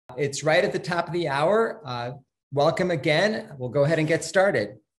It's right at the top of the hour. Welcome again. We'll go ahead and get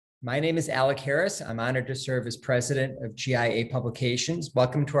started. My name is Alec Harris. I'm honored to serve as president of GIA Publications.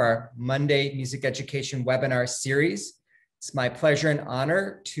 Welcome to our Monday Music Education webinar series. It's my pleasure and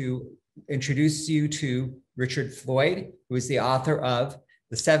honor to introduce you to Richard Floyd, who is the author of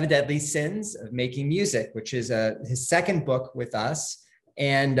The 7 Deadly Sins of Making Music, which is his second book with us.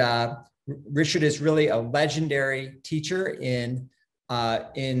 And Richard is really a legendary teacher in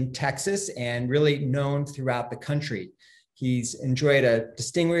Texas and really known throughout the country. He's enjoyed a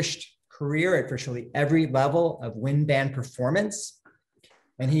distinguished career at virtually every level of wind band performance.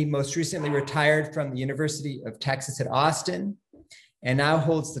 And he most recently retired from the University of Texas at Austin and now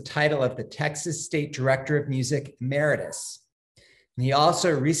holds the title of the Texas State Director of Music Emeritus. And he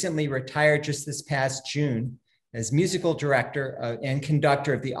also recently retired just this past June as musical director and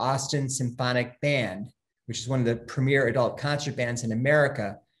conductor of the Austin Symphonic Band, which is one of the premier adult concert bands in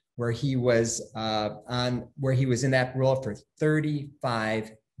America, where he was in that role for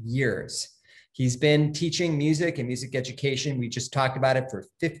 35 years. He's been teaching music and music education. We just talked about it for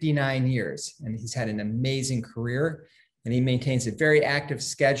 59 years, and he's had an amazing career. And he maintains a very active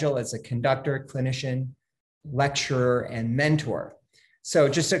schedule as a conductor, clinician, lecturer, and mentor. So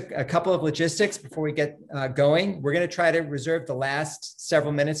just a couple of logistics before we get going. We're going to try to reserve the last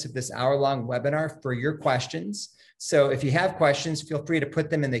several minutes of this hour-long webinar for your questions. So if you have questions, feel free to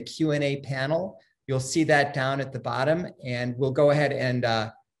put them in the Q&A panel. You'll see that down at the bottom, and we'll go ahead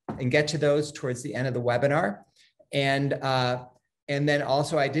and get to those towards the end of the webinar. And then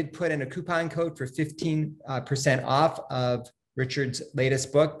also I did put in a coupon code for 15% off of Richard's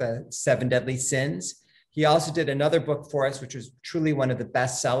latest book, The 7 Deadly Sins. He also did another book for us, which was truly one of the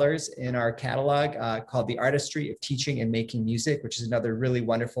best sellers in our catalog, called The Artistry of Teaching and Making Music, which is another really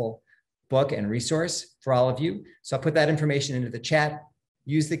wonderful book and resource for all of you. So I'll put that information into the chat,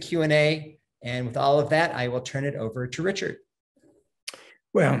 use the Q&A, and with all of that, I will turn it over to Richard.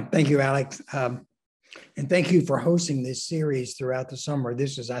 Well, thank you, Alex. And thank you for hosting this series throughout the summer.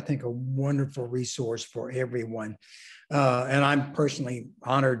 This is, I think, a wonderful resource for everyone. And I'm personally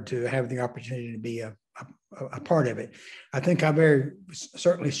honored to have the opportunity to be a part of it. I think I very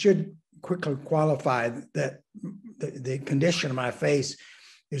certainly should quickly qualify that the condition of my face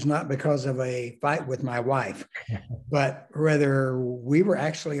is not because of a fight with my wife, but rather we were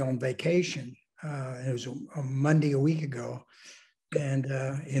actually on vacation. It was a Monday a week ago, and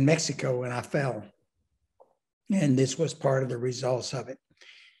in Mexico, and I fell. And this was part of the results of it.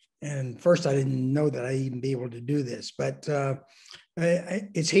 And first, I didn't know that I'd even be able to do this, but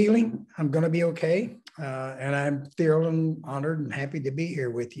it's healing. I'm going to be okay. And I'm thrilled and honored and happy to be here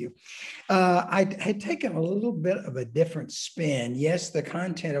with you. I had taken a little bit of a different spin. Yes, the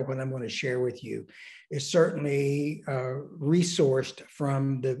content of what I'm going to share with you is certainly resourced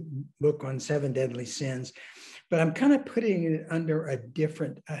from the book on 7 Deadly Sins, but I'm kind of putting it under a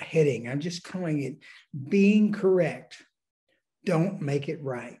different heading. I'm just calling it Being Correct. Don't make it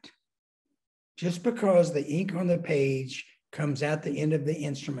right. Just because the ink on the page comes out the end of the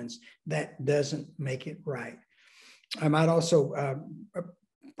instruments, that doesn't make it right. I might also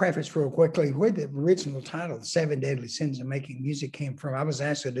preface real quickly where the original title, The 7 Deadly Sins of Making Music, came from. I was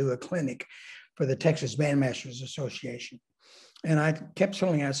asked to do a clinic for the Texas Bandmasters Association. And I kept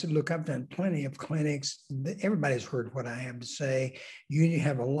telling, I said, look, I've done plenty of clinics. Everybody's heard what I have to say. You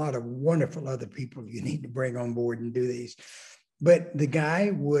have a lot of wonderful other people you need to bring on board and do these. But the guy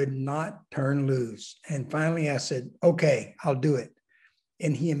would not turn loose. And finally I said, okay, I'll do it.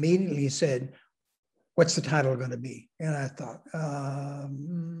 And he immediately said, what's the title going to be? And I thought,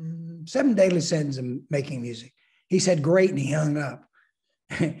 7 Deadly Sins of Making Music. He said, great. And he hung up.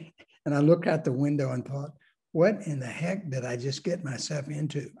 And I looked out the window and thought, what in the heck did I just get myself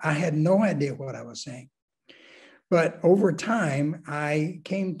into? I had no idea what I was saying. But over time, I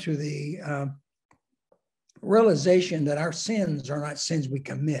came to the realization that our sins are not sins we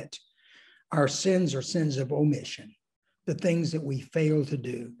commit. Our sins are sins of omission, the things that we fail to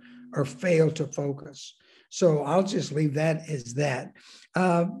do or fail to focus. So I'll just leave that as that.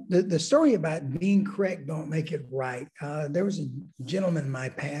 The story about being correct, don't make it right. There was a gentleman in my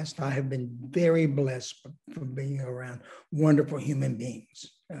past. I have been very blessed for being around wonderful human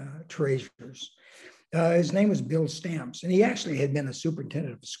beings, treasures. His name was Bill Stamps, and he actually had been a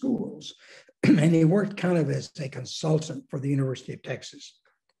superintendent of schools, and he worked kind of as a consultant for the University of Texas.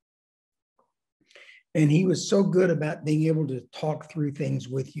 And he was so good about being able to talk through things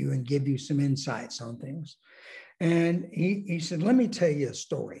with you and give you some insights on things. And he said, let me tell you a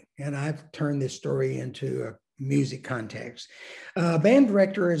story. And I've turned this story into a music context. Band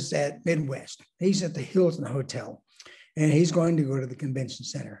director is at Midwest. He's at the Hilton Hotel. and he's going to go to the convention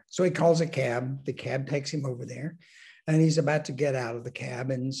center. So he calls a cab. The cab takes him over there, and he's about to get out of the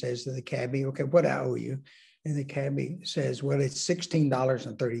cab and says to the cabbie, okay, what I owe you? And the cabbie says, well, it's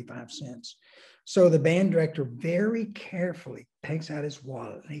 $16.35. So the band director very carefully takes out his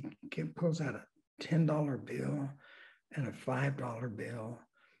wallet and he pulls out a $10 bill and a $5 bill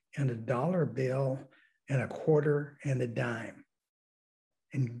and a dollar bill and a quarter and a dime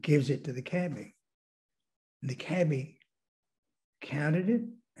and gives it to the cabbie. And the cabbie counted it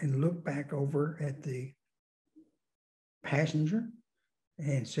and looked back over at the passenger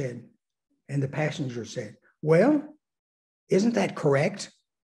and said, and the passenger said, well, isn't that correct?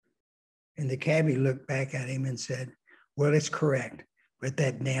 And the cabbie looked back at him and said, well, it's correct, but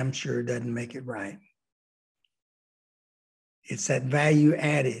that damn sure doesn't make it right. It's that value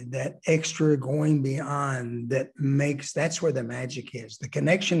added, that extra going beyond that's where the magic is. The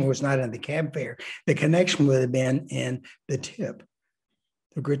connection was not in the cab fare. The connection would have been in the tip,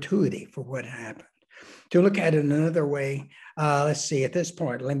 the gratuity for what happened. To look at it another way, let's see, at this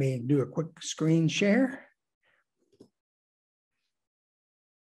point, let me do a quick screen share.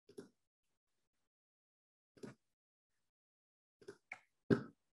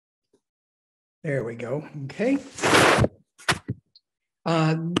 There we go, okay.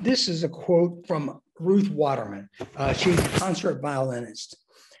 This is a quote from Ruth Waterman. She's a concert violinist.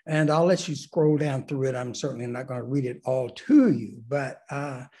 And I'll let you scroll down through it. I'm certainly not going to read it all to you, but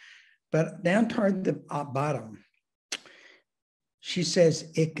down toward the bottom, she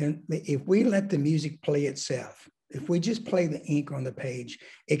says, if we let the music play itself, if we just play the ink on the page,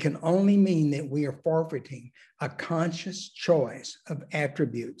 it can only mean that we are forfeiting a conscious choice of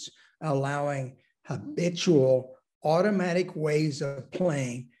attributes, allowing habitual, automatic ways of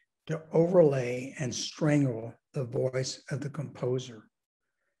playing to overlay and strangle the voice of the composer.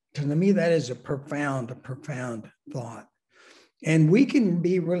 To me, that is a profound thought. And we can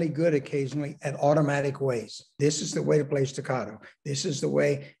be really good occasionally at automatic ways. This is the way to play staccato. This is the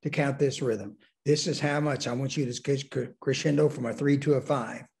way to count this rhythm. This is how much I want you to crescendo from a 3 to a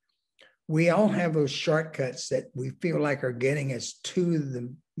 5. We all have those shortcuts that we feel like are getting us to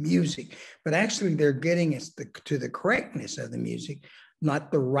the music, but actually they're getting us to the correctness of the music,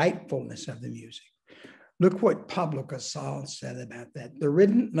 not the rightfulness of the music. Look what Pablo Casals said about that. The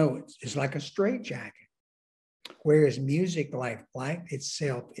written note is like a straitjacket, whereas music, like life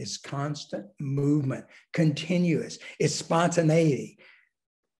itself, is constant movement, continuous. It's spontaneity,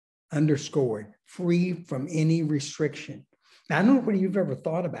 underscored, free from any restriction. Now, I don't know whether you've ever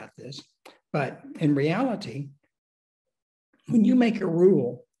thought about this, but in reality, when you make a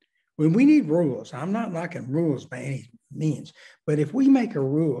rule, when we need rules, I'm not knocking rules by any means, but if we make a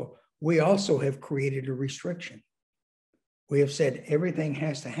rule, we also have created a restriction. We have said everything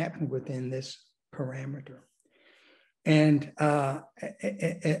has to happen within this parameter. And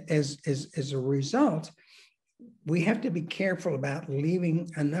as a result, we have to be careful about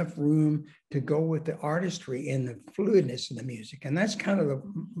leaving enough room to go with the artistry and the fluidness of the music. And that's kind of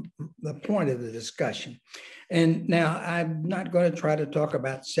the point of the discussion. And now I'm not going to try to talk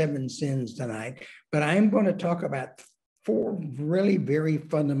about 7 sins tonight, but I'm going to talk about 4 really very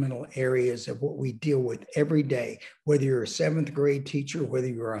fundamental areas of what we deal with every day, whether you're a 7th grade teacher, whether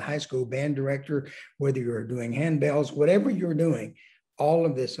you're a high school band director, whether you're doing handbells, whatever you're doing, all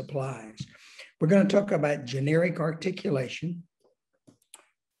of this applies. We're going to talk about generic articulation,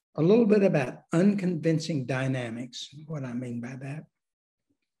 a little bit about unconvincing dynamics, what I mean by that.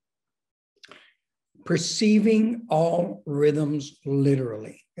 Perceiving all rhythms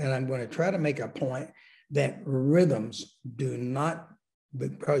literally. And I'm going to try to make a point that rhythms do not,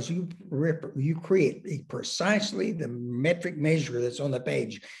 because you create precisely the metric measure that's on the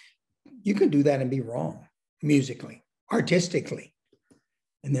page, you can do that and be wrong musically, artistically.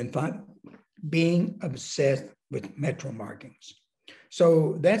 And then being obsessed with metro markings.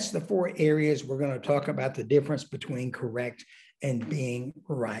 So that's the 4 areas we're going to talk about, the difference between correct and being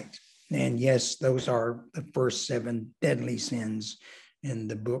right. And yes, those are the first 7 deadly sins in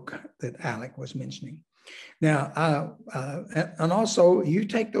the book that Alec was mentioning. Now, and also you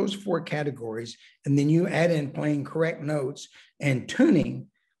take those 4 categories and then you add in playing correct notes and tuning,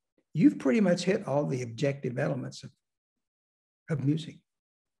 you've pretty much hit all the objective elements of music.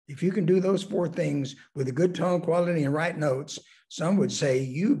 If you can do those 4 things with a good tone quality and right notes, some would say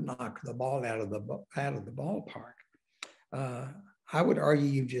you knocked the ball out of the ballpark. I would argue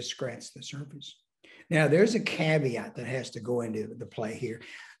you've just scratched the surface. Now, there's a caveat that has to go into the play here.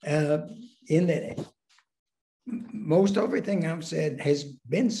 In that most everything I've said has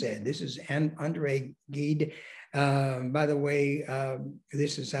been said. This is André Gide. By the way,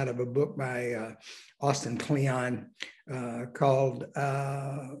 this is out of a book by Austin Kleon called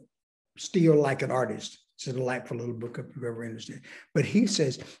Steal Like an Artist. It's a delightful little book if you've ever interested. But he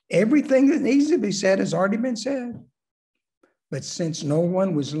says, everything that needs to be said has already been said. But since no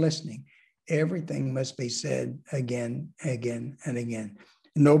one was listening, everything must be said again, again, and again.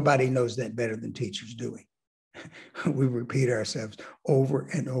 Nobody knows that better than teachers do. We repeat ourselves over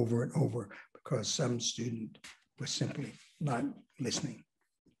and over and over because some student was simply not listening.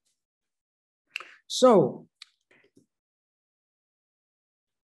 So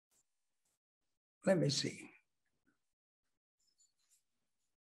let me see.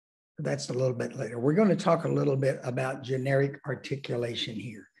 That's a little bit later. We're going to talk a little bit about generic articulation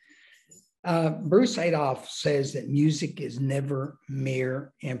here. Bruce Adolph says that music is never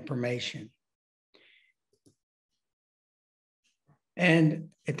mere information. And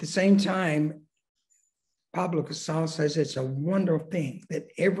at the same time, Pablo Casals says it's a wonderful thing that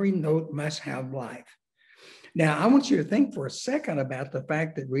every note must have life. Now, I want you to think for a second about the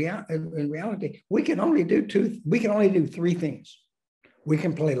fact that in reality, we can only do three things. We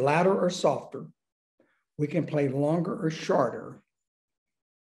can play louder or softer. We can play longer or shorter.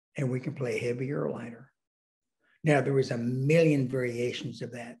 And we can play heavier or lighter. Now, there is a million variations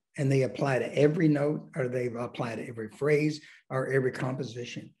of that, and they apply to every note, or they apply to every phrase or every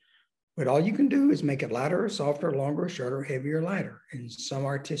composition. But all you can do is make it louder or softer, longer or shorter, heavier or lighter in some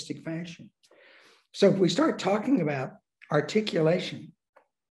artistic fashion. So if we start talking about articulation,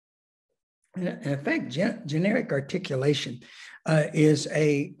 in fact, generic articulation is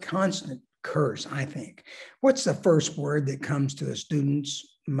a constant curse, I think. What's the first word that comes to a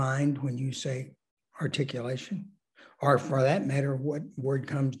student's mind when you say articulation? Or for that matter, what word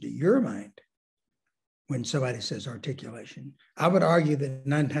comes to your mind when somebody says articulation? I would argue that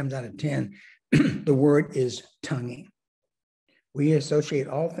 9 times out of 10, the word is tonguing. We associate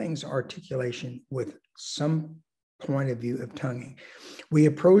all things articulation with some point of view of tonguing. We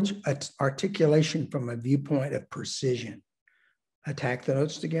approach articulation from a viewpoint of precision. Attack the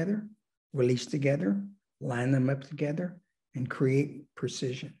notes together, release together, line them up together, and create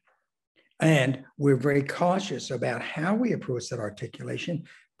precision. And we're very cautious about how we approach that articulation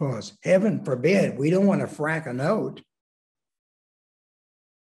because heaven forbid, we don't want to frack a note.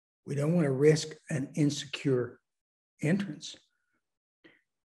 We don't want to risk an insecure entrance.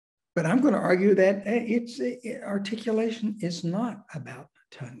 But I'm going to argue that articulation is not about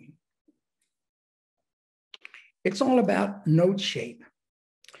tonguing. It's all about note shape.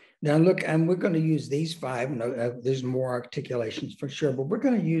 Now look, and we're going to use these 5. There's more articulations for sure, but we're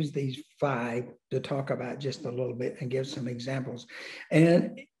going to use these 5 to talk about just a little bit and give some examples.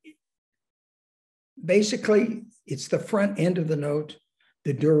 And basically, it's the front end of the note,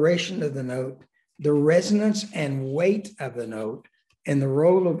 the duration of the note, the resonance and weight of the note, and the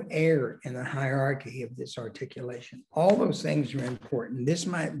role of air in the hierarchy of this articulation. All those things are important. This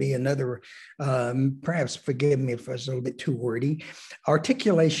might be another, perhaps forgive me if I was a little bit too wordy.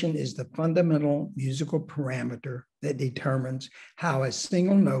 Articulation is the fundamental musical parameter that determines how a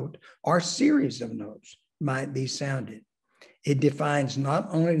single note or series of notes might be sounded. It defines not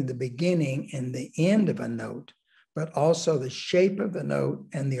only the beginning and the end of a note, but also the shape of the note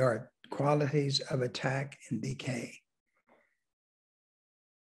and the qualities of attack and decay.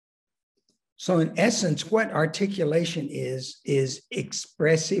 So in essence, what articulation is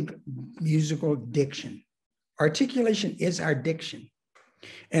expressive musical diction. Articulation is our diction.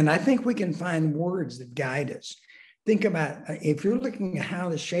 And I think we can find words that guide us. Think about, if you're looking at how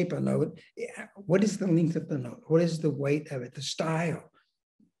to shape a note, what is the length of the note? What is the weight of it? The style,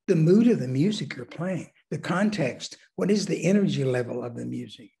 the mood of the music you're playing, the context, what is the energy level of the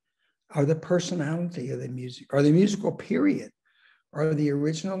music? Or the personality of the music, or the musical period, or the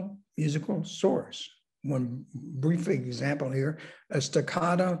original musical source. One brief example here, a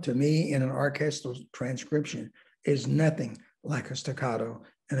staccato to me in an orchestral transcription is nothing like a staccato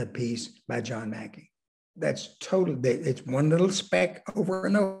in a piece by John Mackey. That's totally, it's one little speck over a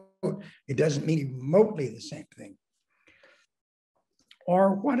note. It doesn't mean remotely the same thing.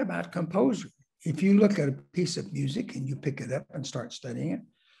 Or what about composer? If you look at a piece of music and you pick it up and start studying it,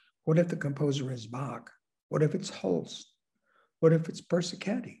 what if the composer is Bach? What if it's Holst? What if it's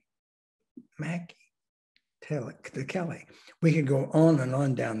Persichetti, Mackey, Kelly? We could go on and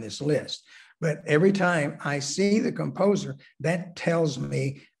on down this list. But every time I see the composer, that tells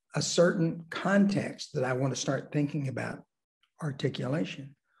me a certain context that I want to start thinking about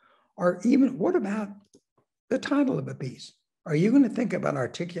articulation. Or even, what about the title of a piece? Are you going to think about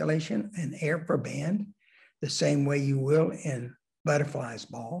articulation and air for band the same way you will in Butterfly's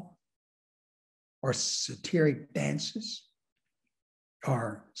Ball? or Satiric Dances,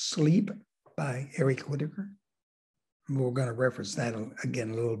 or Sleep by Eric Whitacre. We're going to reference that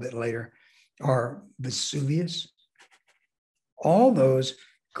again a little bit later, or Vesuvius. All those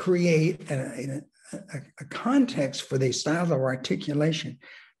create a context for the style of articulation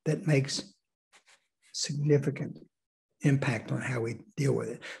that makes significant impact on how we deal with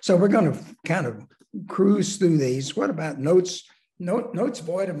it. So we're going to kind of cruise through these. What about notes? Notes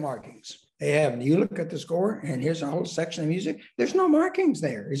void of markings. They have, you look at the score and here's a whole section of music. There's no markings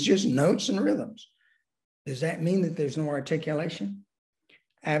there. It's just notes and rhythms. Does that mean that there's no articulation?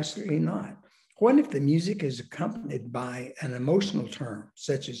 Absolutely not. What if the music is accompanied by an emotional term,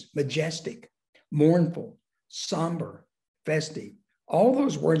 such as majestic, mournful, somber, festive? All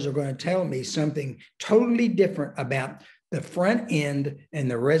those words are going to tell me something totally different about the front end and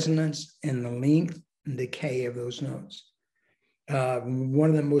the resonance and the length and decay of those notes. One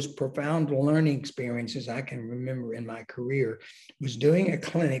of the most profound learning experiences I can remember in my career was doing a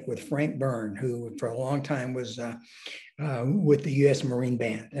clinic with Frank Byrne, who for a long time was with the U.S. Marine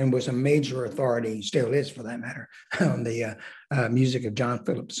Band and was a major authority, still is for that matter, on the music of John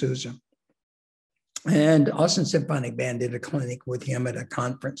Philip Sousa. And Austin Symphonic Band did a clinic with him at a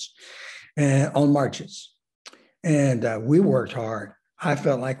conference on marches. And we worked hard. I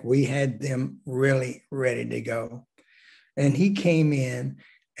felt like we had them really ready to go. And he came in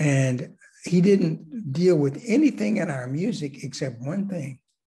and he didn't deal with anything in our music except one thing,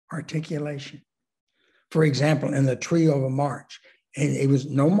 articulation. For example, in the Trio of a March, and it was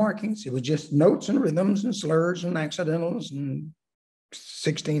no markings. It was just notes and rhythms and slurs and accidentals and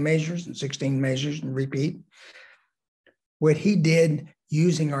 16 measures and repeat. What he did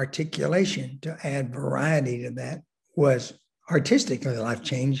using articulation to add variety to that was artistically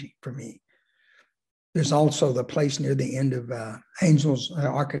life-changing for me. There's also the place near the end of Angels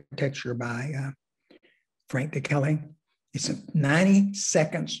Architecture by Frank DeKelly. It's 90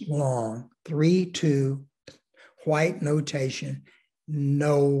 seconds long, 3/2, white notation,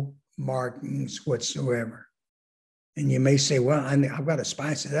 no markings whatsoever. And you may say, well, I've got to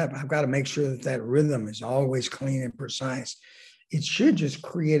spice it up. I've got to make sure that that rhythm is always clean and precise. It should just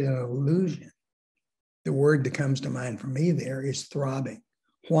create an illusion. The word that comes to mind for me there is throbbing.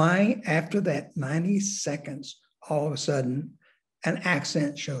 Why, after that 90 seconds, all of a sudden, an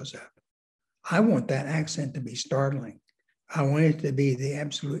accent shows up? I want that accent to be startling. I want it to be the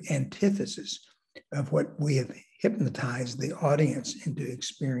absolute antithesis of what we have hypnotized the audience into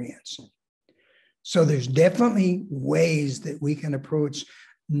experience. So there's definitely ways that we can approach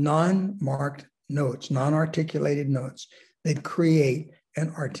non-marked notes, non-articulated notes that create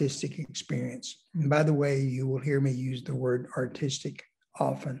an artistic experience. And by the way, you will hear me use the word artistic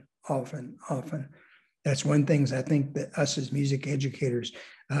often. That's one thing I think that us as music educators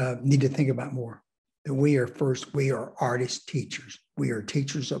need to think about more. That we are artist teachers. We are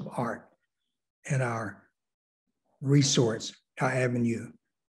teachers of art. And our resource, our avenue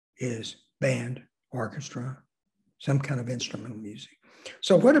is band, orchestra, some kind of instrumental music.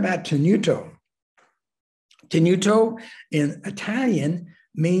 So what about tenuto? Tenuto in Italian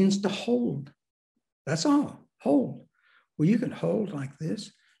means to hold. That's all, hold. Well, you can hold like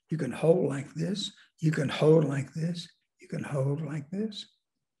this. You can hold like this. You can hold like this. You can hold like this.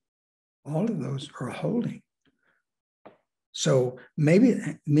 All of those are holding. So maybe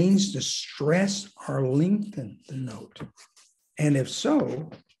it means to stress or lengthen the note. And if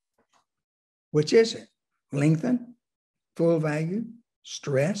so, which is it? Lengthen, full value,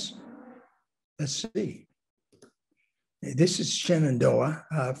 stress? Let's see. This is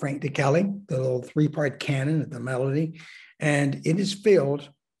Shenandoah, Frank DeKelly, the little 3-part canon of the melody, and it is filled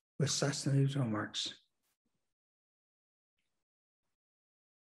with sostenuto marks.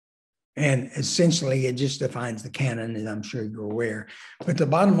 And essentially, it just defines the canon, and I'm sure you're aware. But the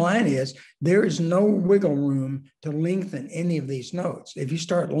bottom line is there is no wiggle room to lengthen any of these notes. If you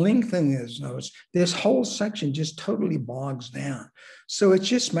start lengthening those notes, this whole section just totally bogs down. So it's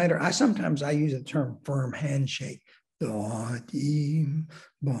just a matter, I use the term firm handshake. Ba-dim,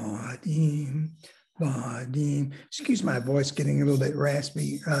 ba-dim, ba-dim. Excuse my voice getting a little bit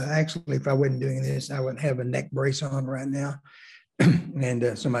raspy. Actually, if I wasn't doing this, I would have a neck brace on right now.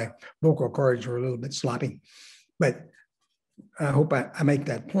 And so my vocal cords were a little bit sloppy. But I hope I make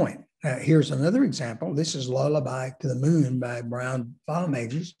that point. Here's another example. This is Lullaby to the Moon by Brown Bottle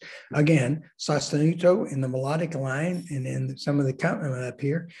Majors. Again, sostenuto in the melodic line and in some of the accompaniment up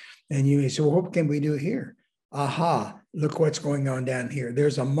here. And you may say, well, what can we do here? Aha, look what's going on down here.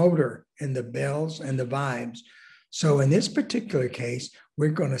 There's a motor in the bells and the vibes. So in this particular case, we're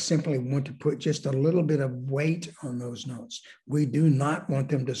going to simply want to put just a little bit of weight on those notes. We do not want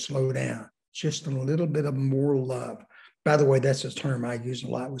them to slow down. just a little bit of more love. By the way, that's a term I use a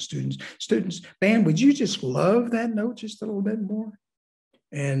lot with students. Students, band, would you just love that note just a little bit more?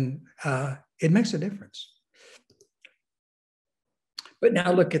 And it makes a difference. But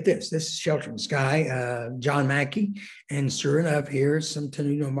now look at this. This is Shelter in the Sky, John Mackey. And sure enough, here's some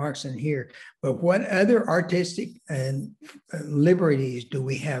Tonino marks in here. But what other artistic and liberties do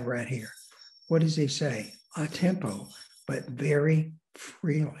we have right here? What does he say? A tempo, but very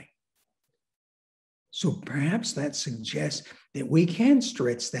freely. So perhaps that suggests that we can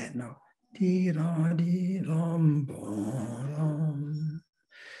stretch that note.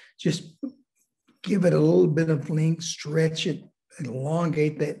 Just give it a little bit of length, stretch it,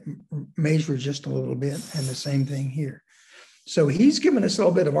 elongate that measure just a little bit, and the same thing here. So he's given us a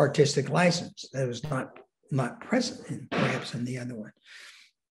little bit of artistic license that was not present perhaps in the other one.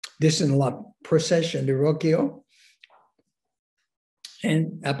 This is La Procession de Rocchio.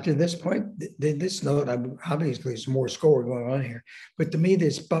 And up to this point, this note, obviously there's more score going on here, but to me,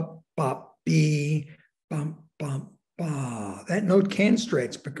 this bop, bop, bee, bump, bump, ba. That note can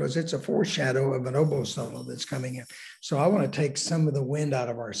stretch because it's a foreshadow of an oboe solo that's coming in. So I want to take some of the wind out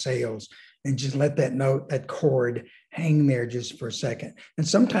of our sails and just let that note, that chord, hang there just for a second. And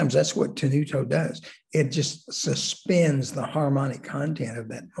sometimes that's what tenuto does. It just suspends the harmonic content of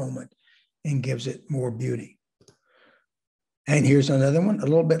that moment and gives it more beauty. And here's another one a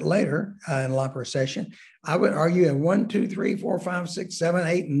little bit later in La Procession. I would argue in 1, 2, 3, 4, 5, 6, 7,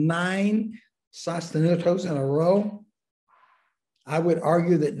 8, 9 sostenutos in a row. I would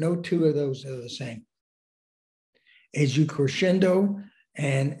argue that no two of those are the same. As you crescendo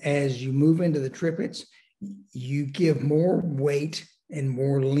and as you move into the triplets, you give more weight and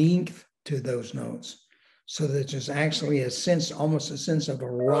more length to those notes. So that there's actually a sense, almost a sense of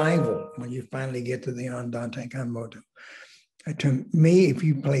arrival when you finally get to the andante con moto. To me, if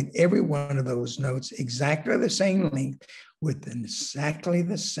you played every one of those notes exactly the same length with exactly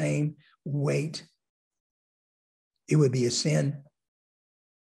the same weight, it would be a sin.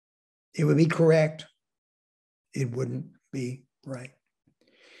 It would be correct. It wouldn't be right.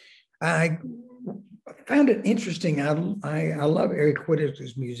 I found it interesting. I love Eric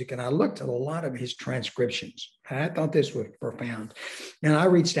Whittaker's music, and I looked at a lot of his transcriptions. I thought this was profound. And I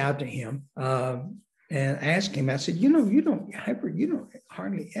reached out to him and asked him, I said, you don't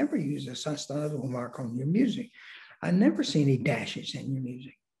hardly ever use a sostenuto mark on your music. I never see any dashes in your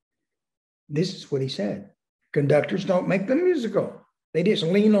music. This is what he said. Conductors don't make the musical. They just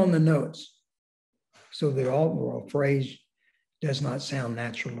lean on the notes. So the overall phrase does not sound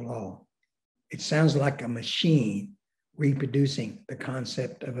natural at all. It sounds like a machine reproducing the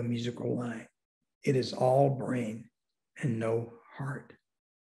concept of a musical line. It is all brain and no heart.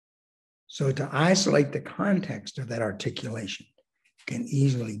 So to isolate the context of that articulation can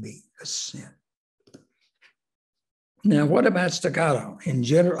easily be a sin. Now, what about staccato? In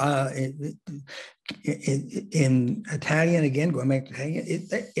general, in Italian, again, going back to Italian,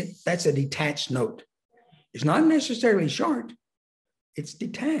 that's a detached note. It's not necessarily short, it's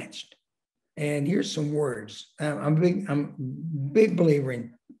detached. And here's some words. I'm a big believer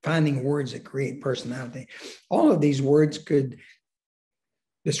in finding words that create personality. All of these words could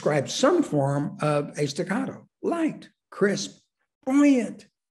describe some form of a staccato: light, crisp, buoyant,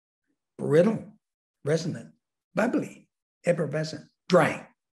 brittle, resonant, bubbly, effervescent, dry.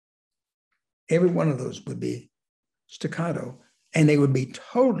 Every one of those would be staccato, and they would be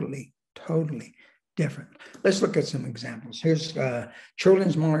totally, totally different. Let's look at some examples. Here's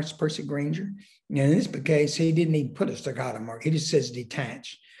Children's March, Percy Granger. And in this case, he didn't even put a staccato mark. He just says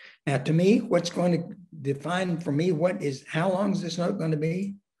detached. Now, to me, what's going to define for me how long is this note going to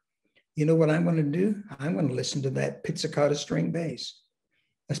be? You know what I'm going to do? I'm going to listen to that pizzicata string bass.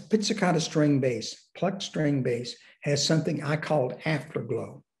 A pizzicata string bass, plucked string bass, has something I called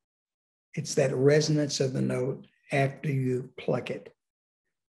afterglow. It's that resonance of the note after you pluck it.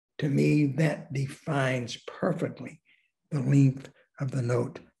 To me, that defines perfectly the length of the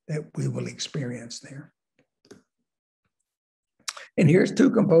note that we will experience there. And here's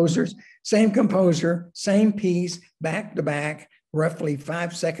two composers, same composer, same piece, back to back, roughly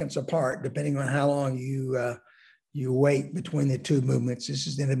 5 seconds apart, depending on how long you wait between the two movements. This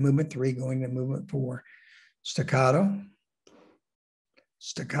is in the movement 3 going to movement 4. Staccato,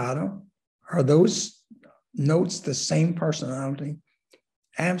 staccato. Are those notes the same personality?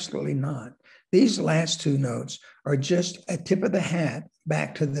 Absolutely not. These last two notes are just a tip of the hat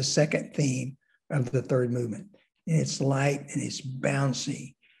back to the second theme of the third movement. And it's light and it's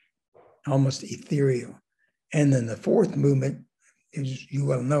bouncy, almost ethereal. And then the fourth movement, as you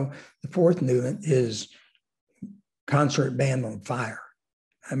well know, the fourth movement is Concert Band on Fire.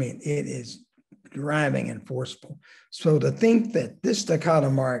 I mean, it is driving and forceful. So to think that this staccato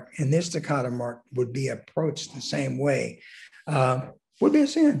mark and this staccato mark would be approached the same way would be a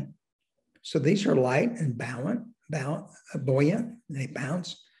sin. So these are light and buoyant, they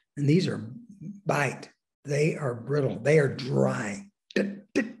bounce, and these are bite. They are brittle. They are dry.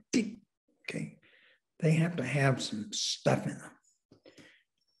 Okay. They have to have some stuff in them.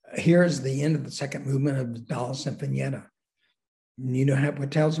 Here's the end of the second movement of the Dalla Sinfonietta. You know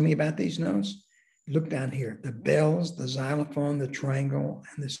what tells me about these notes? Look down here. The bells, the xylophone, the triangle,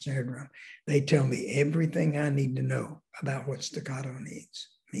 and the snare drum. They tell me everything I need to know about what staccato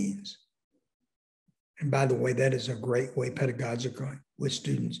means. And by the way, that is a great way pedagogically with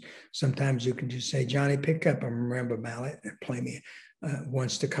students. Sometimes you can just say, Johnny, pick up a marimba mallet and play me one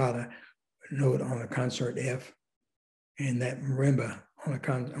staccato note on a consort F. And that marimba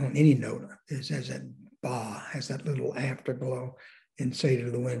on any note has that ba, has that little afterglow, and say to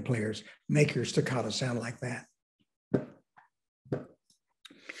the wind players, make your staccato sound like that.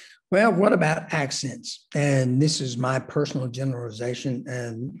 Well, what about accents? And this is my personal generalization,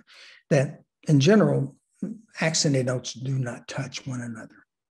 and that in general, accented notes do not touch one another.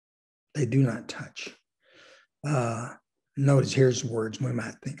 They do not touch. Notice here's words we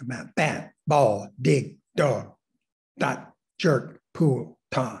might think about: bat, ball, dig, dog, dot, jerk, pool,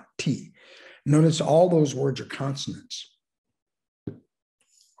 ta, tea. Notice all those words are consonants.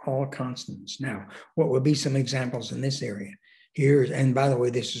 All consonants. Now, what would be some examples in this area? Here's, and by the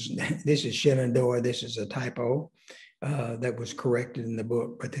way, this is Shenandoah. This is a typo that was corrected in the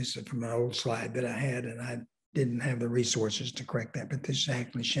book, but this is from an old slide that I had, and I didn't have the resources to correct that, but this is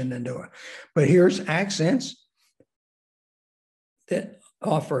actually Shenandoah. But here's accents that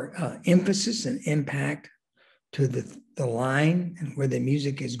offer emphasis and impact to the line and where the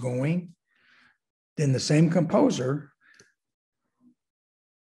music is going. Then the same composer,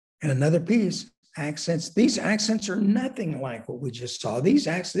 in another piece, accents. These accents are nothing like what we just saw. This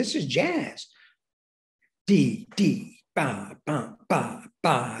is jazz. D, ba, ba, ba,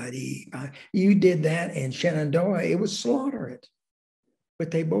 ba, dee, ba. You did that in Shenandoah, it would slaughter it.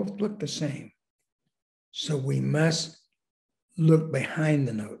 But they both look the same. So we must look behind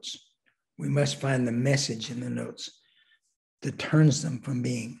the notes. We must find the message in the notes that turns them from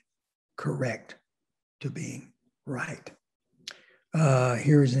being correct to being right.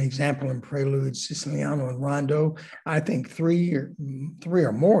 Here's an example in Prelude, Siciliano, and Rondo. I think three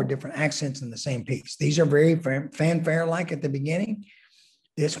or more different accents in the same piece. These are very fanfare-like at the beginning.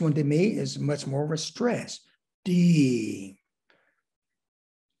 This one to me is much more of a stress. D.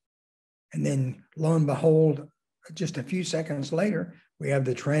 And then lo and behold, just a few seconds later, we have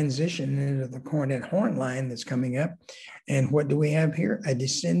the transition into the cornet horn line that's coming up. And what do we have here? A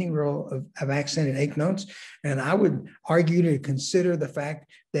descending row of accented eighth notes. And I would argue to consider the fact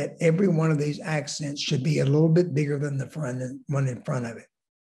that every one of these accents should be a little bit bigger than the one in front of it.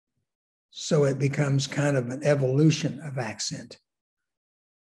 So it becomes kind of an evolution of accent.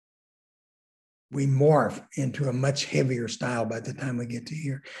 We morph into a much heavier style by the time we get to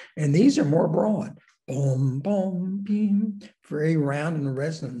here. And these are more broad. Boom, boom, beam, very round and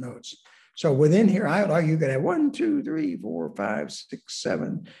resonant notes. So within here, I would argue you could have 1, 2, 3, 4, 5, 6,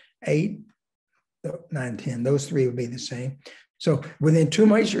 7, 8, 9, 10. Those three would be the same. So within two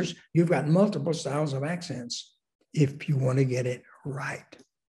measures, you've got multiple styles of accents if you want to get it right.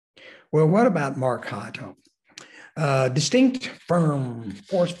 Well, what about marcato? Distinct, firm,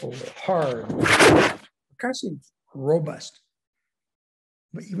 forceful, hard, percussive, robust,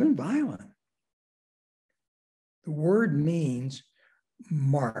 but even violent. The word means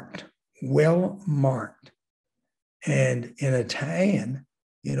marked, well marked. And in Italian,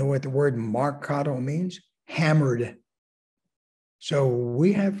 you know what the word marcato means? Hammered. So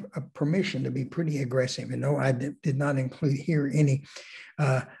we have a permission to be pretty aggressive. And no, I did not include here any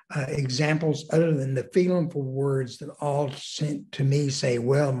examples other than the feeling for words that all to me say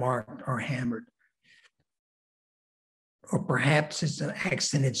well marked or hammered. Or perhaps it's an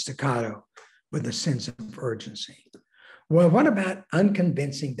accented staccato with a sense of urgency. Well, what about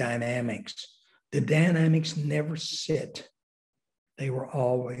unconvincing dynamics? The dynamics never sit. They were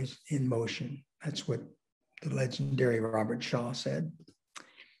always in motion. That's what the legendary Robert Shaw said.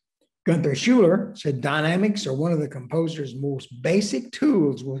 Gunther Schuller said, dynamics are one of the composer's most basic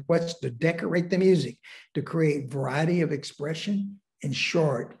tools with which to decorate the music, to create variety of expression, in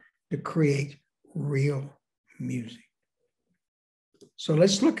short, to create real music. So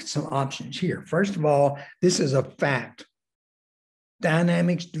let's look at some options here. First of all, this is a fact.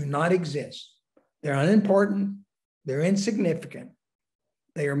 Dynamics do not exist. They're unimportant. They're insignificant.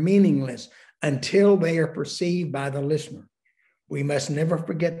 They are meaningless until they are perceived by the listener. We must never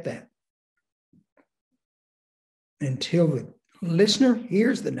forget that. Until the listener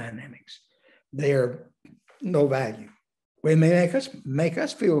hears the dynamics, they are no value. They may make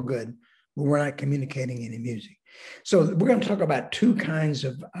us feel good, but we're not communicating any music. So we're going to talk about two kinds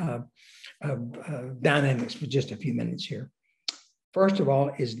of dynamics for just a few minutes here. First of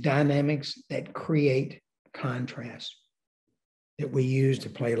all is dynamics that create contrast, that we use to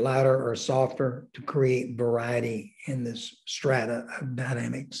play louder or softer to create variety in this strata of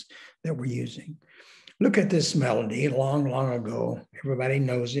dynamics that we're using. Look at this melody long, long ago. Everybody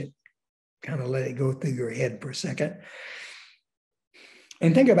knows it. Kind of let it go through your head for a second.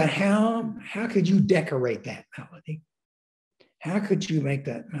 And think about how could you decorate that melody? How could you make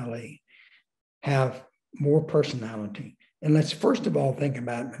that melody have more personality? And let's first of all think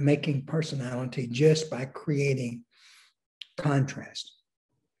about making personality just by creating contrast.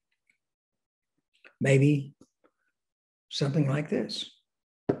 Maybe something like this.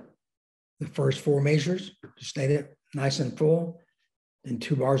 The first four measures, to state it nice and full, then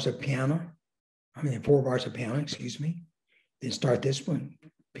 4 bars of piano, excuse me. Then start this one,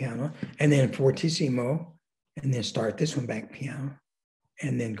 piano, and then fortissimo, and then start this one back, piano,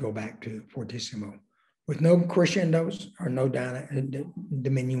 and then go back to fortissimo with no crescendos or no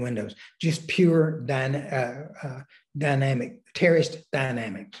diminuendos, just pure dynamic, terraced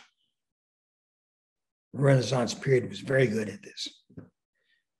dynamics. Renaissance period was very good at this.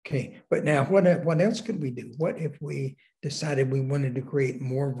 Okay, but now what else could we do? What if we decided we wanted to create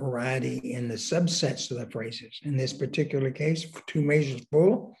more variety in the subsets of the phrases? In this particular case, 2 measures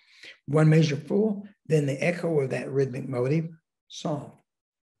full, 1 measure full, then the echo of that rhythmic motive, soft.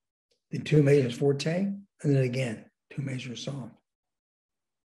 Then 2 measures forte, and then again, 2 measures soft.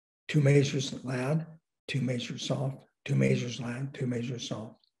 2 measures loud, 2 measures soft, 2 measures loud, 2 measures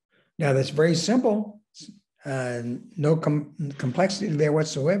soft. Now that's very simple. No complexity there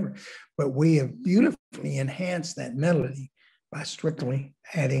whatsoever, but we have beautifully enhanced that melody by strictly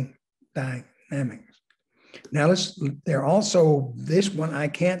adding dynamics. Now there also, this one I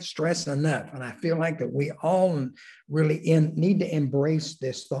can't stress enough, and I feel like that we all really need to embrace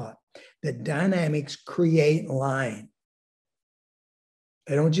this thought, that dynamics create line.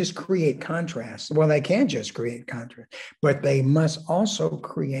 They don't just create contrast. Well, they can just create contrast, but they must also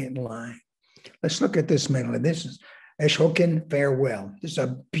create line. Let's look at this melody. This is Ashokan Farewell. This is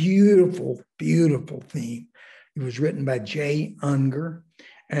a beautiful, beautiful theme. It was written by Jay Unger,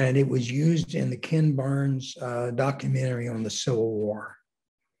 and it was used in the Ken Burns documentary on the Civil War.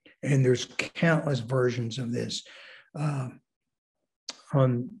 And there's countless versions of this on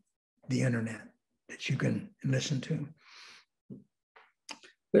the internet that you can listen to.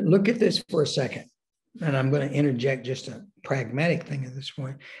 But look at this for a second. And I'm going to interject just a pragmatic thing at this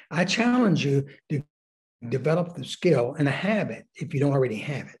point. I challenge you to develop the skill and a habit, if you don't already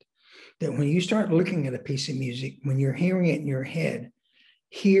have it, that when you start looking at a piece of music, when you're hearing it in your head,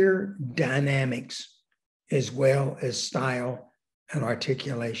 hear dynamics as well as style and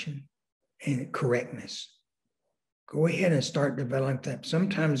articulation and correctness. Go ahead and start developing that.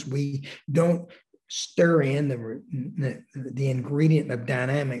 Sometimes we don't stir in the ingredient of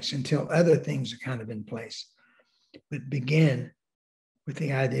dynamics until other things are kind of in place. But begin with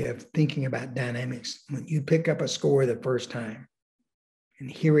the idea of thinking about dynamics. When you pick up a score the first time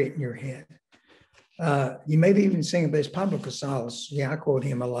and hear it in your head, you may even sing about this. Pablo Casals. Yeah, I quote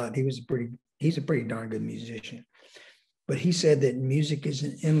him a lot. He's a pretty darn good musician. But he said that music is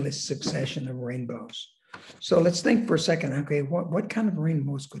an endless succession of rainbows. So let's think for a second. Okay, what kind of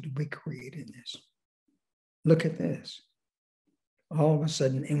rainbows could we create in this? Look at this. All of a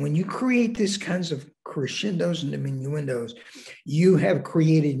sudden, and when you create these kinds of crescendos and diminuendos, you have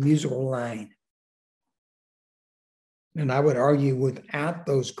created musical line. And I would argue without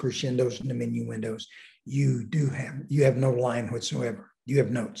those crescendos and diminuendos, you have no line whatsoever. You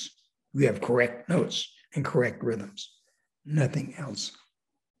have notes. You have correct notes and correct rhythms. Nothing else.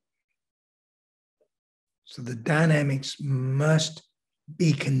 So the dynamics must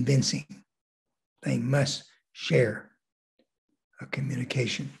be convincing. They must share a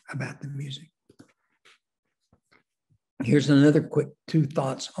communication about the music. Here's another quick 2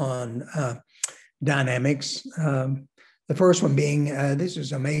 thoughts on dynamics. The first one being, this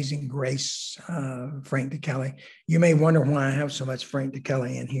is Amazing Grace, Frank DeKelly. You may wonder why I have so much Frank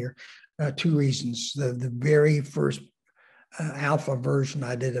DeKelly in here. 2 reasons. The very first alpha version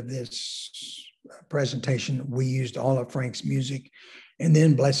I did of this presentation, we used all of Frank's music. And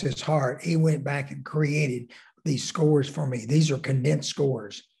then, bless his heart, he went back and created these scores for me. These are condensed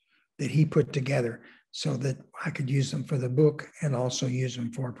scores that he put together so that I could use them for the book and also use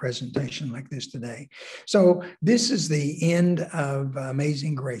them for a presentation like this today. So this is the end of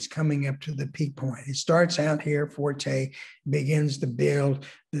Amazing Grace, coming up to the peak point. It starts out here, forte, begins to build.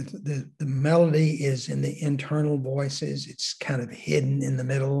 The melody is in the internal voices. It's kind of hidden in the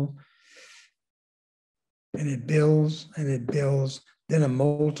middle. And it builds and it builds. Then a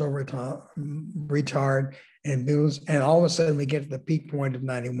multi retard and builds. And all of a sudden we get to the peak point of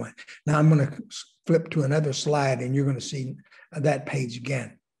 91. Now I'm going to flip to another slide and you're going to see that page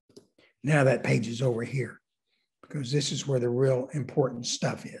again. Now that page is over here because this is where the real important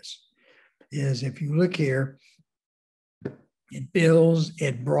stuff is if you look here, it builds,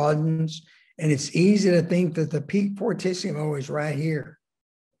 it broadens, and it's easy to think that the peak fortissimo is right here.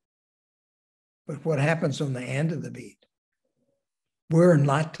 But what happens on the end of the beat? We're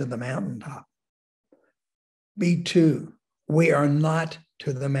not to the mountaintop. Beat 2, we are not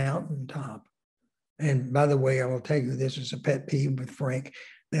to the mountaintop. And by the way, I will tell you, this is a pet peeve with Frank,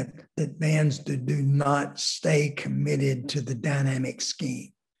 that bands do not stay committed to the dynamic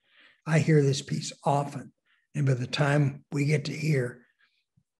scheme. I hear this piece often, and by the time we get to here,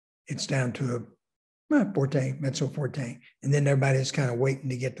 it's down to a forte, mezzo forte, and then everybody's kind of waiting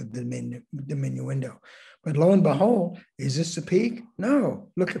to get to the diminuendo. But lo and behold, is this the peak?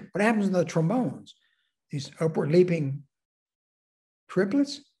 No. Look at what happens to the trombones. These upward leaping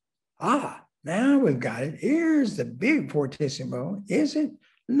triplets. Now we've got it. Here's the big fortissimo. Is it?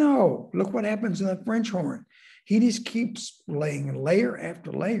 No. Look what happens in the French horn. He just keeps laying layer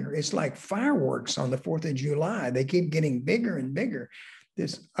after layer. It's like fireworks on the 4th of July. They keep getting bigger and bigger.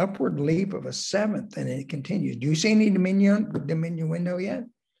 This upward leap of a seventh, and it continues. Do you see any diminuendo yet?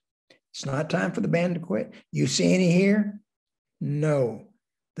 It's not time for the band to quit. You see any here? No.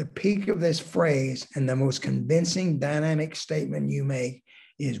 The peak of this phrase and the most convincing dynamic statement you make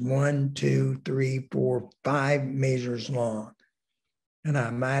is 1, 2, 3, 4, 5 measures long. And I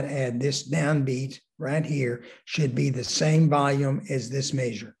might add this downbeat right here should be the same volume as this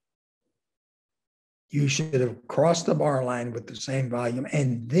measure. You should have crossed the bar line with the same volume,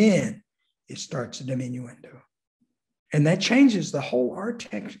 and then it starts a diminuendo. And that changes the whole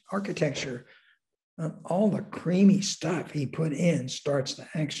architecture. All the creamy stuff he put in starts to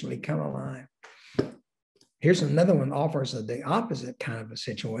actually come alive. Here's another one offers the opposite kind of a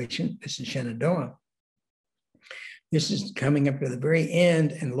situation. This is Shenandoah. This is coming up to the very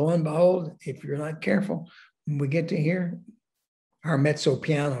end, and lo and behold, if you're not careful, when we get to here, our mezzo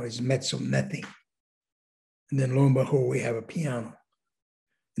piano is mezzo nothing. And then lo and behold, we have a piano.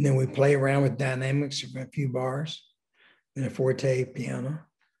 And then we play around with dynamics for a few bars, then a forte piano,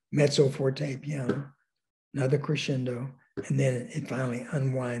 mezzo forte piano, another crescendo, and then it finally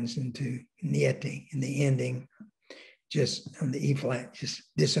unwinds into niente, and the ending just on the E flat just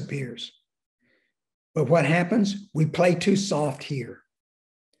disappears. But what happens? We play too soft here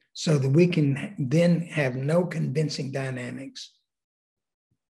so that we can then have no convincing dynamics.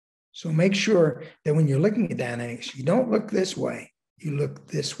 So make sure that when you're looking at dynamics, you don't look this way, you look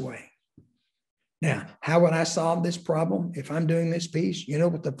this way. Now, how would I solve this problem if I'm doing this piece? You know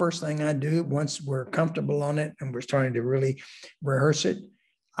what the first thing I do once we're comfortable on it and we're starting to really rehearse it?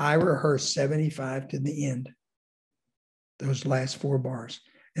 I rehearse 75 to the end, those last 4 bars,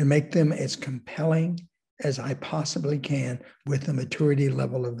 and make them as compelling as I possibly can with the maturity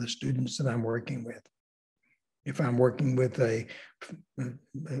level of the students that I'm working with. If I'm working with a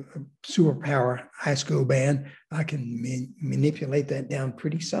superpower high school band, I can manipulate that down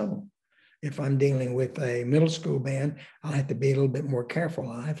pretty subtle. If I'm dealing with a middle school band, I'll have to be a little bit more careful.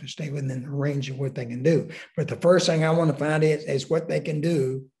 I'll have to stay within the range of what they can do. But the first thing I want to find is what they can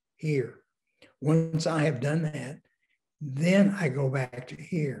do here. Once I have done that, then I go back to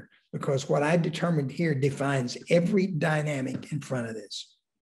here, because what I determined here defines every dynamic in front of this.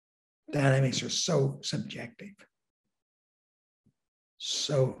 Dynamics are so subjective.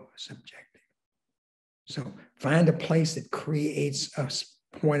 So subjective. So find a place that creates a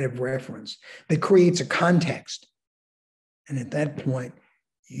point of reference, that creates a context. And at that point,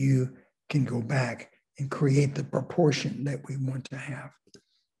 you can go back and create the proportion that we want to have.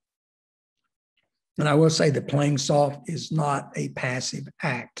 And I will say that playing soft is not a passive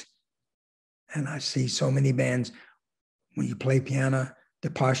act. And I see so many bands, when you play piano, the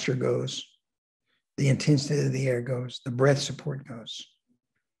posture goes, the intensity of the air goes, the breath support goes.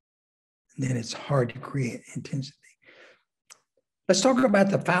 And then it's hard to create intensity. Let's talk about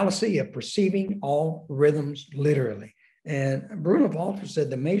the fallacy of perceiving all rhythms literally. And Bruno Walter said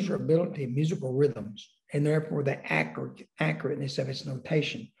the measurability of musical rhythms, and therefore the accurateness of its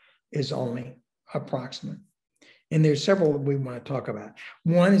notation, is only approximate. And there's several we want to talk about.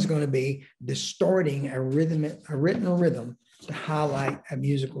 One is going to be distorting a written rhythm to highlight a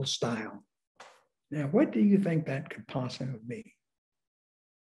musical style. Now, what do you think that could possibly be?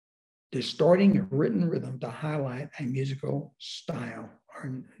 Distorting a written rhythm to highlight a musical style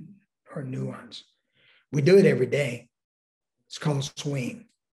or nuance. We do it every day. It's called swing.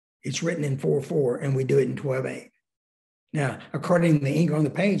 It's written in 4/4, and we do it in 12/8. Now, according to the ink on the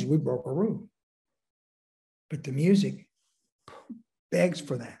page, we broke a rule. But the music begs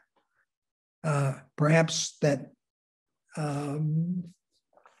for that. Perhaps that I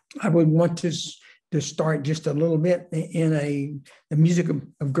would want to start just a little bit in the music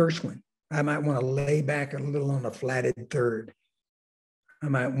of Gershwin. I might want to lay back a little on a flatted third. I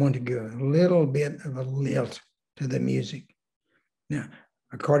might want to give a little bit of a lilt to the music. Now,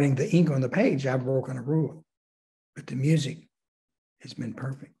 according to the ink on the page, I've broken a rule, but the music has been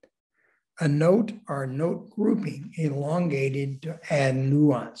perfect. A note or note grouping elongated to add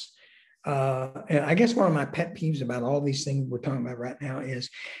nuance. And I guess one of my pet peeves about all these things we're talking about right now is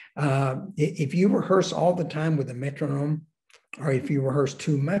if you rehearse all the time with a metronome, or if you rehearse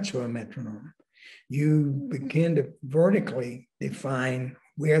too much of a metronome, you begin to vertically define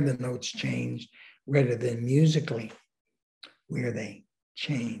where the notes change rather than musically where they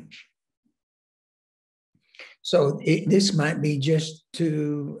change. So this might be just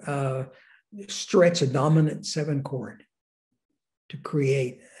to stretch a dominant 7 chord to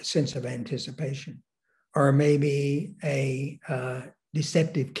create a sense of anticipation, or maybe a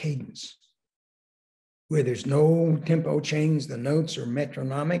deceptive cadence where there's no tempo change, the notes are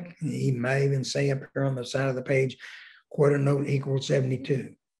metronomic. You might even say up here on the side of the page, quarter note equals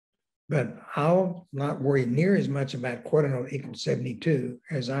 72. But I'll not worry near as much about quarter note equals 72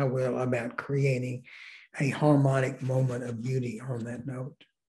 as I will about creating a harmonic moment of beauty on that note.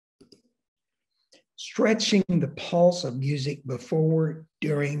 Stretching the pulse of music before,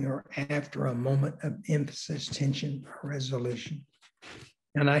 during, or after a moment of emphasis, tension, or resolution.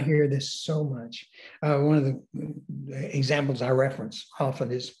 And I hear this so much. One of the examples I reference often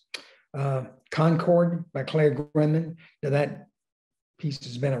is Concord by Claire Grundman. Now, that piece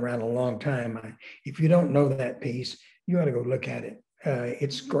has been around a long time. If you don't know that piece, you ought to go look at it.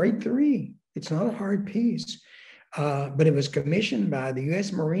 It's grade 3. It's not a hard piece, but it was commissioned by the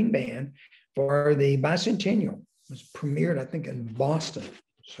U.S. Marine Band for the bicentennial. It was premiered, I think, in Boston.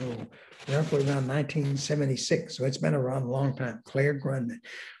 So roughly around 1976. So it's been around a long time, Claire Grundman.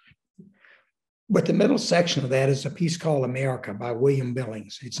 But the middle section of that is a piece called America by William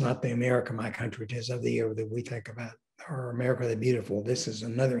Billings. It's not the America, My Country 'Tis of Thee that we think about, or America the Beautiful. This is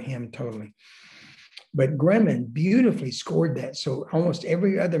another hymn totally. But Grundman beautifully scored that. So almost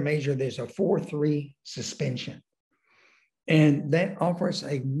every other measure, there's a 4/3 suspension. And that offers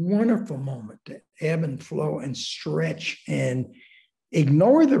a wonderful moment to ebb and flow and stretch and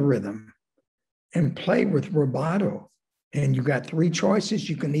ignore the rhythm and play with rubato. And you've got 3 choices.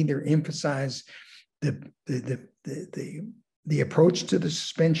 You can either emphasize the approach to the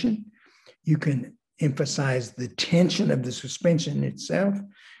suspension. You can emphasize the tension of the suspension itself,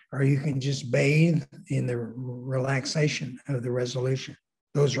 or you can just bathe in the relaxation of the resolution.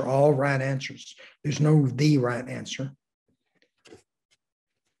 Those are all right answers. There's no the right answer.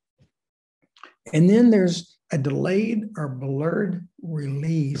 And then there's a delayed or blurred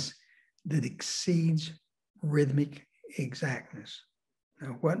release that exceeds rhythmic exactness.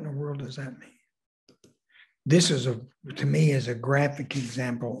 Now, what in the world does that mean? This is, to me, is a graphic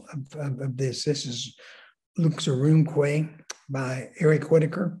example of this. This is Luxurumque by Eric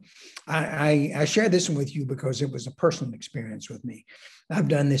Whitaker. I share this one with you because it was a personal experience with me. I've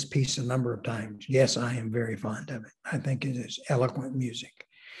done this piece a number of times. Yes, I am very fond of it. I think it is eloquent music.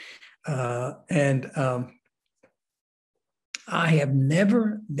 I have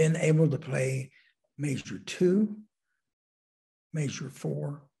never been able to play measure 2, measure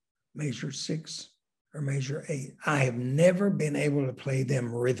 4, measure 6, or measure 8. I have never been able to play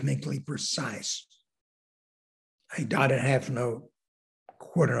them rhythmically precise. A dot and a half note,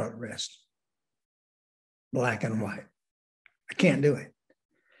 quarter note rest, black and white. I can't do it.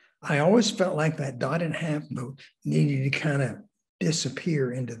 I always felt like that dot and a half note needed to kind of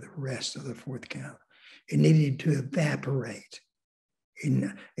disappear into the rest of the 4th count. It needed to evaporate.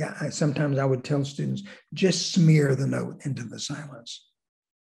 And sometimes I would tell students, just smear the note into the silence.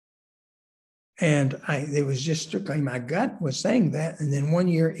 And it was just strictly my gut was saying that. And then one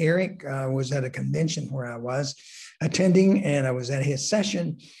year, Eric was at a convention where I was attending, and I was at his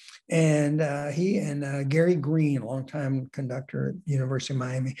session. And he and Gary Green, longtime conductor at the University of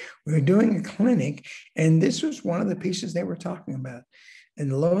Miami, we were doing a clinic, and this was one of the pieces they were talking about.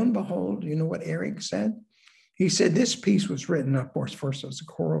 And lo and behold, you know what Eric said? He said this piece was written, of course, first as a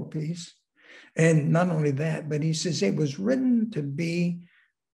choral piece. And not only that, but he says it was written to be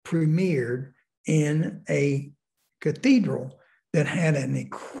premiered in a cathedral that had an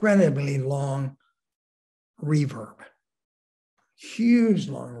incredibly long reverb, huge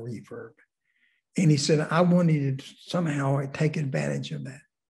long reverb. And he said, I wanted to somehow take advantage of that.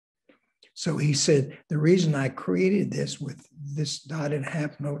 So he said, the reason I created this with this dotted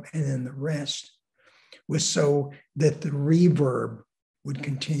half note and then the rest was so that the reverb would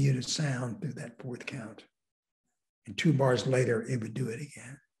continue to sound through that fourth count. And 2 bars later, it would do it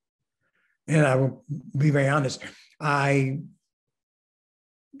again. And I will be very honest, I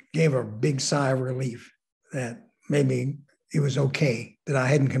gave a big sigh of relief that maybe it was okay that I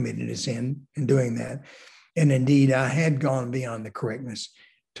hadn't committed a sin in doing that. And indeed, I had gone beyond the correctness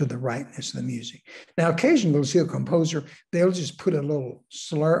to the rightness of the music. Now, occasionally we'll see a composer, they'll just put a little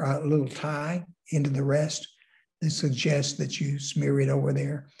slur, a little tie into the rest that suggests that you smear it over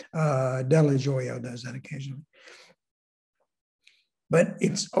there. Della Gioia does that occasionally. But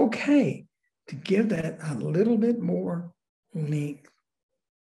it's okay to give that a little bit more length.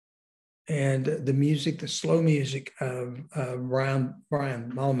 And the music, the slow music of Brian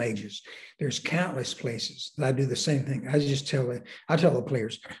Malmages, there's countless places that I do the same thing. I tell the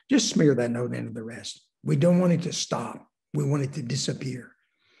players, just smear that note into the rest. We don't want it to stop. We want it to disappear.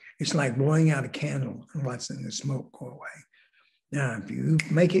 It's like blowing out a candle and watching the smoke go away. Now, if you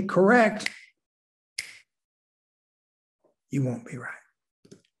make it correct, you won't be right.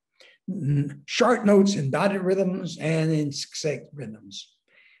 Short notes in dotted rhythms and in 6/8 rhythms.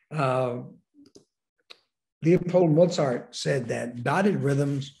 Leopold Mozart said that dotted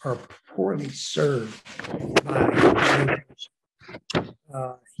rhythms are poorly served by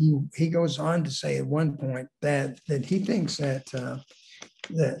he goes on to say at one point that he thinks that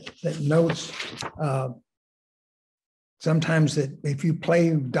notes sometimes that if you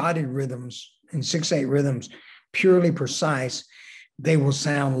play dotted rhythms in 6/8 rhythms purely precise, they will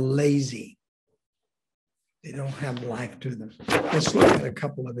sound lazy. They don't have life to them. Let's look at a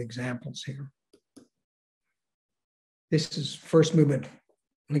couple of examples here. This is first movement,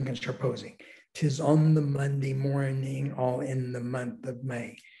 Lincolnshire Posy. 'Tis on the Monday morning, all in the month of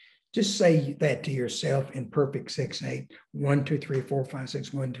May. Just say that to yourself in perfect 6/8. 1, 2, 3, 4, 5,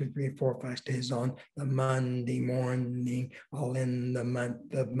 6. 1, 2, 3, 4, 5. 'Tis on the Monday morning, all in the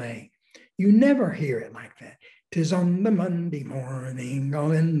month of May. You never hear it like that. 'Tis on the Monday morning,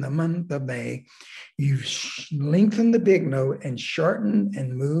 all in the month of May. You lengthen the big note and shorten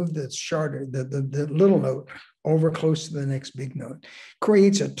and move the shorter, the little note over close to the next big note.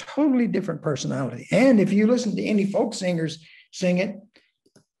 Creates a totally different personality. And if you listen to any folk singers sing it,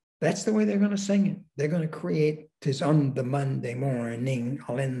 that's the way they're going to sing it. They're going to create 'tis on the Monday morning,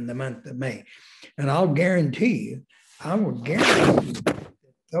 all in the month of May. And I'll guarantee you, I will guarantee you that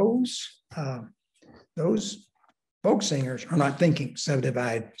those folk singers are not thinking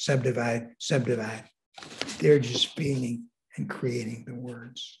subdivide, subdivide, subdivide. They're just feeling and creating the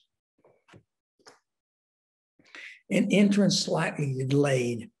words. An entrance slightly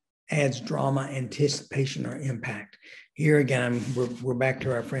delayed adds drama, anticipation, or impact. Here again, we're back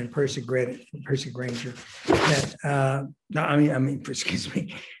to our friend Percy Granger. Frank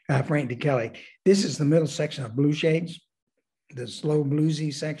DeKelly. This is the middle section of Blue Shades, the slow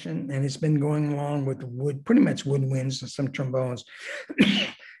bluesy section, and it's been going along with pretty much woodwinds and some trombones,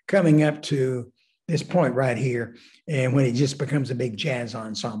 coming up to this point right here, and when it just becomes a big jazz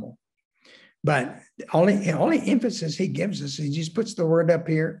ensemble. But only emphasis he gives us, he just puts the word up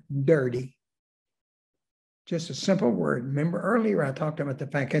here, dirty. Just a simple word. Remember earlier I talked about the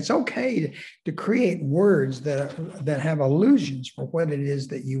fact it's okay to create words that have allusions for what it is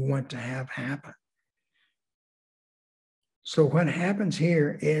that you want to have happen. So what happens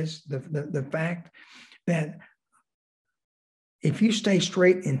here is the fact that if you stay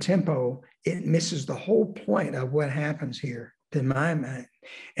straight in tempo, it misses the whole point of what happens here, to my mind.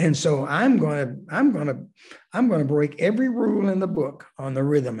 And so I'm going to break every rule in the book on the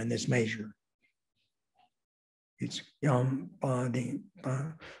rhythm in this measure. It's yum body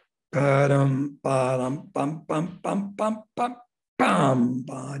bum bum bum bum bum bum bum bum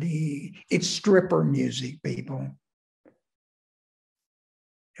body. It's stripper music, people.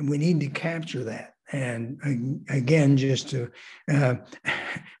 And we need to capture that. And again, just to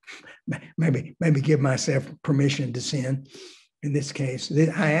maybe give myself permission to sin in this case.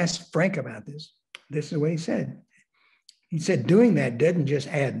 I asked Frank about this. This is what he said. He said, doing that doesn't just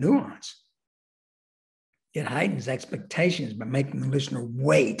add nuance. It heightens expectations by making the listener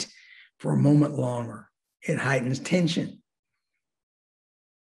wait for a moment longer. It heightens tension.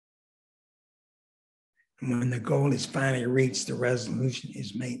 And when the goal is finally reached, the resolution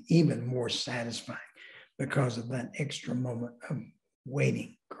is made even more satisfying because of that extra moment of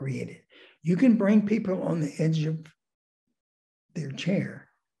waiting created. You can bring people on the edge of their chair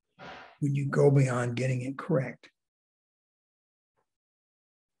when you go beyond getting it correct.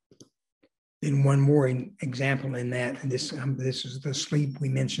 Then one more example in that, and this is the sleep we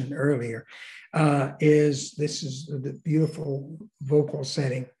mentioned earlier, is the beautiful vocal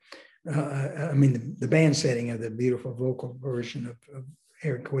setting. The band setting of the beautiful vocal version of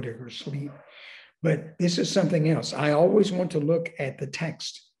Eric Whitacre's Sleep. But this is something else. I always want to look at the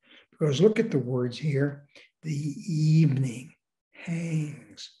text, because look at the words here. The evening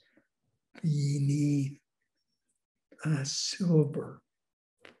hangs beneath a silver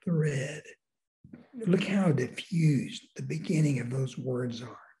thread. Look how diffused the beginning of those words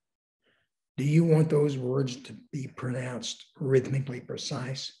are. Do you want those words to be pronounced rhythmically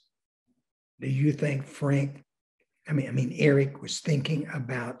precise? Do you think Eric was thinking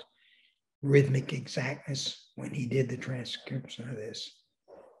about rhythmic exactness when he did the transcription of this?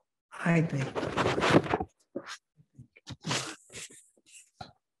 I think.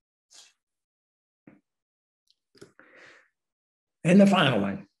 And the final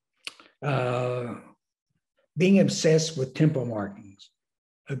one, being obsessed with tempo markings.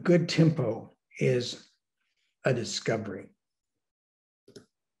 A good tempo is a discovery.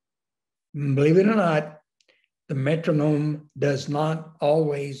 Believe it or not, the metronome does not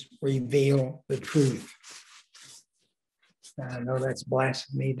always reveal the truth. I know that's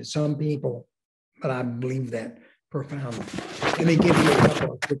blasphemy to some people, but I believe that profoundly. Let me give you a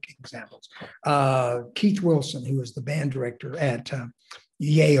couple of quick examples. Keith Wilson, who was the band director at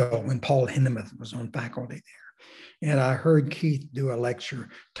Yale when Paul Hindemith was on faculty there. And I heard Keith do a lecture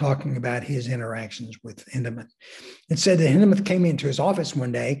talking about his interactions with Hindemith. It said that Hindemith came into his office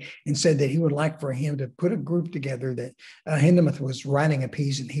one day and said that he would like for him to put a group together, that Hindemith was writing a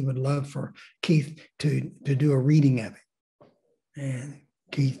piece and he would love for Keith to do a reading of it. And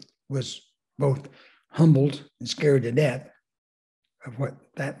Keith was both humbled and scared to death of what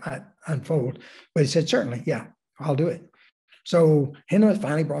that might unfold. But he said, certainly, yeah, I'll do it. So Hindemith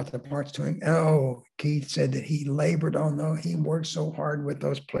finally brought the parts to him. Oh, Keith said that he labored on those. He worked so hard with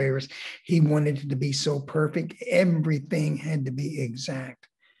those players. He wanted it to be so perfect. Everything had to be exact.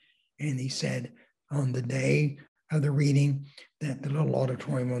 And he said on the day of the reading, that the little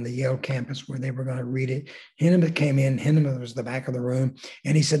auditorium on the Yale campus where they were going to read it, Hindemith came in. Hindemith was the back of the room.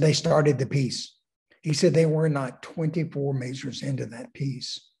 And he said they started the piece. He said they were not 24 measures into that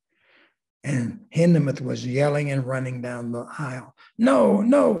piece. And Hindemith was yelling and running down the aisle.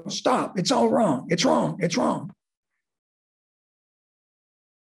 No, stop. It's all wrong. It's wrong. It's wrong.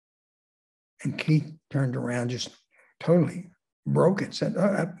 And Keith turned around just totally broken, said,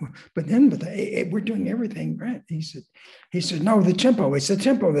 but Hindemith, we're doing everything right. He said, no, the tempo. It's the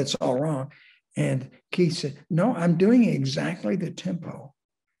tempo that's all wrong. And Keith said, no, I'm doing exactly the tempo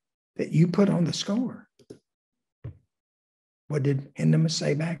that you put on the score. What did Hindemith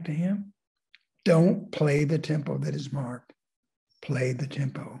say back to him? Don't play the tempo that is marked. Play the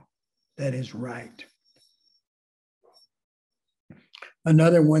tempo that is right.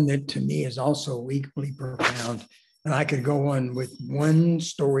 Another one that to me is also equally profound, and I could go on with one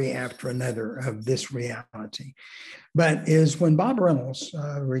story after another of this reality, but is when Bob Reynolds,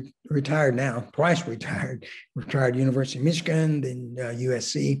 retired now, twice retired University of Michigan, then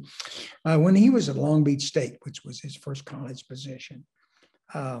USC, when he was at Long Beach State, which was his first college position.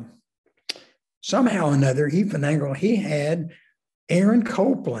 Somehow or another, he had Aaron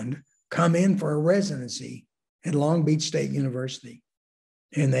Copland come in for a residency at Long Beach State University.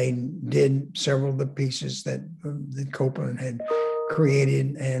 And they did several of the pieces that Copland had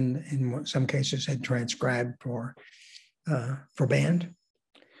created and in some cases had transcribed for band.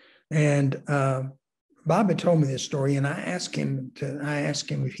 And Bob had told me this story, and I asked him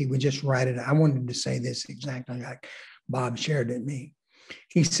if he would just write it. I wanted to say this exactly like Bob shared it with me.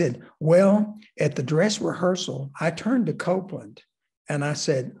 He said, well, at the dress rehearsal, I turned to Copland and I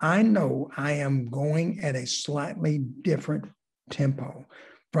said, I know I am going at a slightly different tempo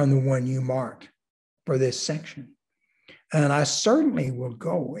from the one you marked for this section. And I certainly will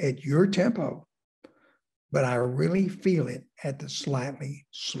go at your tempo, but I really feel it at the slightly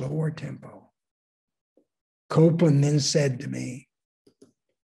slower tempo. Copland then said to me,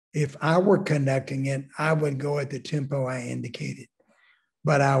 if I were conducting it, I would go at the tempo I indicated.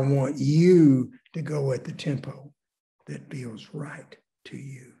 But I want you to go at the tempo that feels right to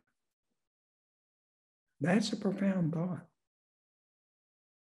you. That's a profound thought.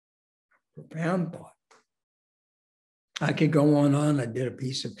 Profound thought. I could go on. I did a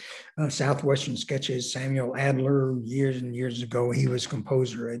piece of Southwestern Sketches. Samuel Adler, years and years ago, he was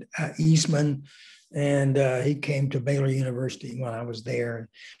composer at Eastman, and he came to Baylor University when I was there.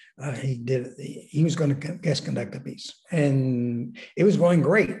 He was going to guest conduct the piece, and it was going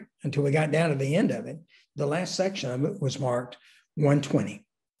great until we got down to the end of it. The last section of it was marked 1:20,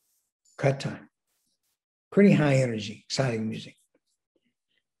 cut time. Pretty high energy, exciting music.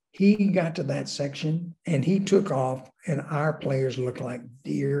 He got to that section and he took off, and our players looked like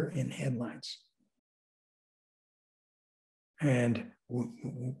deer in headlights. And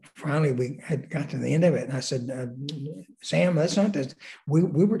finally, we had got to the end of it. And I said, Sam, that's not this. We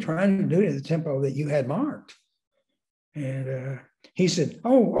were trying to do it at the tempo that you had marked. And he said,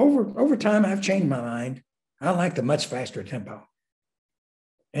 oh, over time, I've changed my mind. I like the much faster tempo.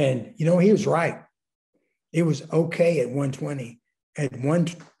 And, he was right. It was okay at 1:20. At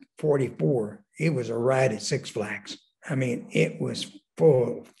 1:44, it was a ride at Six Flags. I mean, it was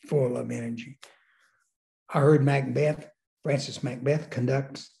full of energy. I heard Francis Macbeth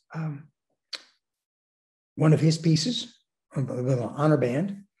conduct one of his pieces with an honor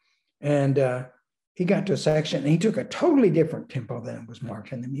band. And he got to a section and he took a totally different tempo than was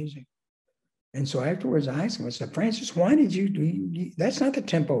marked in the music. And so afterwards, I asked him, I said, Francis, why did you do, that's not the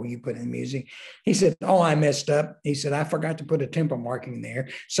tempo you put in music. He said, oh, I messed up. He said, I forgot to put a tempo marking there.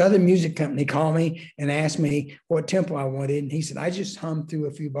 Southern Music Company called me and asked me what tempo I wanted. And he said, I just hummed through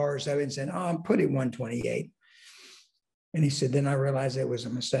a few bars of it and said, oh, I'll put it 1:28. And he said, then I realized it was a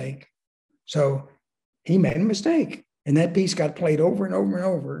mistake. So he made a mistake. And that piece got played over and over and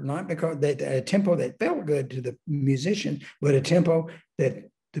over, not because that a tempo that felt good to the musician, but a tempo that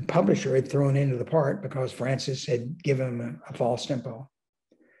the publisher had thrown into the part because Francis had given him a false tempo.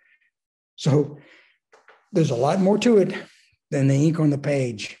 So there's a lot more to it than the ink on the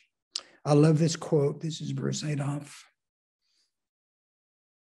page. I love this quote. This is Bruce Adolph.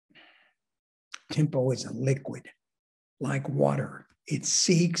 Tempo is a liquid, like water. It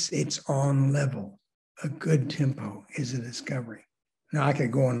seeks its own level. A good tempo is a discovery. Now I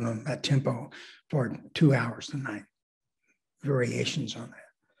could go on about tempo for 2 hours tonight, variations on that.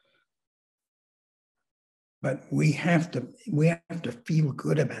 But we have to feel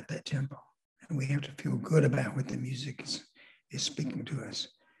good about that tempo, and we have to feel good about what the music is speaking to us.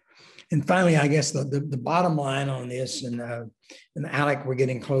 And finally, I guess the bottom line on this, and Alec, we're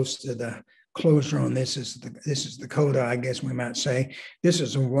getting close to the closure on this. This is the coda, I guess we might say. This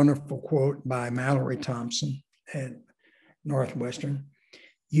is a wonderful quote by Mallory Thompson at Northwestern.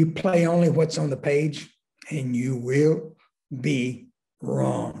 You play only what's on the page, and you will be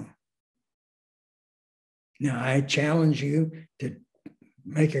wrong. Now, I challenge you to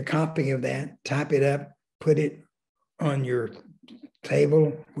make a copy of that, type it up, put it on your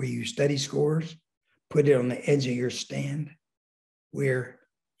table where you study scores, put it on the edge of your stand where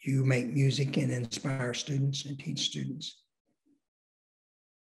you make music and inspire students and teach students.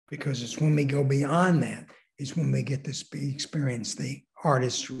 Because it's when we go beyond that, is when we get to experience the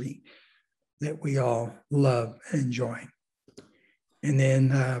artistry that we all love and enjoy. And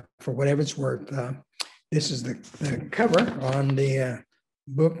then for whatever it's worth, this is the cover on the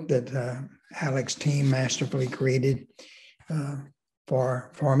book that Alec's team masterfully created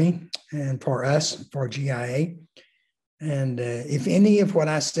for me and for us, for GIA. And if any of what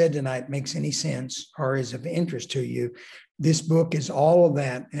I said tonight makes any sense or is of interest to you, this book is all of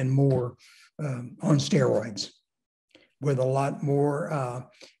that and more on steroids, with a lot more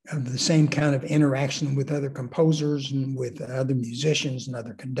of the same kind of interaction with other composers and with other musicians and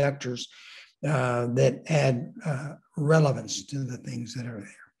other conductors that add relevance to the things that are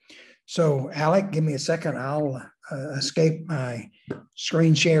there. So Alec, give me a second. I'll escape my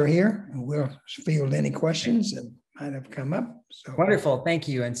screen share here, and we'll field any questions that might have come up. So wonderful, thank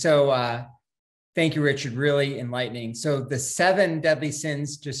you. And so thank you, Richard, really enlightening. So the 7 deadly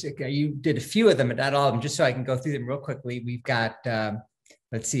sins, just you did a few of them, but not all of them, just so I can go through them real quickly. We've got,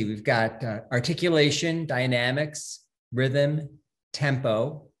 let's see, we've got articulation, dynamics, rhythm,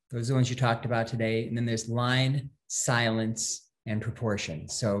 tempo. Those are the ones you talked about today. And then there's line, silence, and proportion.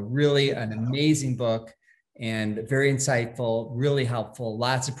 So really an amazing book and very insightful, really helpful,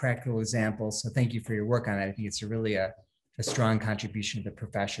 lots of practical examples. So thank you for your work on it. I think it's really a strong contribution to the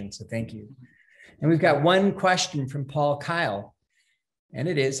profession. So thank you. And we've got one question from Paul Kyle. And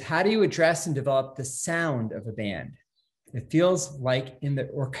it is, how do you address and develop the sound of a band? It feels like in the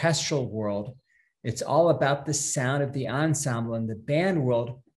orchestral world, it's all about the sound of the ensemble. In the band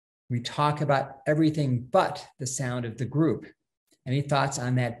world, we talk about everything but the sound of the group. Any thoughts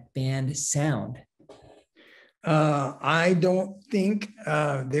on that band sound? I don't think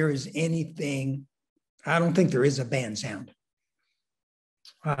there is anything I don't think there is a band sound.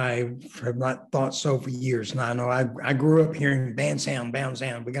 I have not thought so for years. And I know I grew up hearing band sound.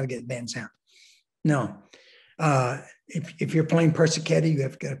 We got to get band sound. No. If you're playing Persichetti, you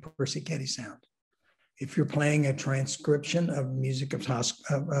have to get a Persichetti sound. If you're playing a transcription of music of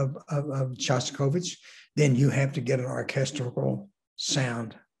Shostakovich, then you have to get an orchestral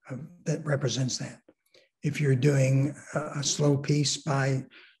sound that represents that. If you're doing a slow piece by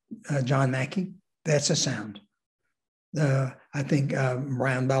John Mackey, that's a sound. I think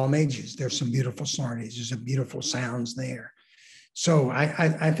Brian Balamages, there's some beautiful sonority. There's some beautiful sounds there. So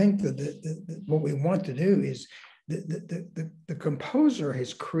I think that what we want to do is the composer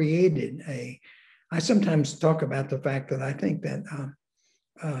has created I sometimes talk about the fact that I think that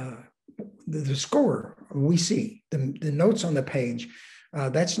the score we see, the notes on the page,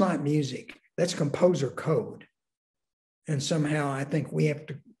 that's not music, that's composer code. And somehow I think we have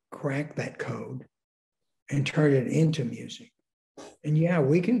to crack that code and turn it into music. And yeah,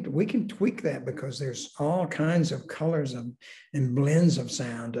 we can tweak that because there's all kinds of colors and blends of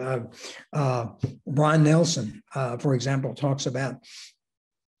sound. Ron Nelson, for example, talks about,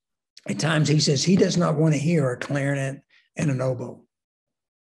 at times he says he does not want to hear a clarinet and an oboe.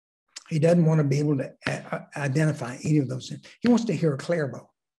 He doesn't want to be able to identify any of those things. He wants to hear a clairbow.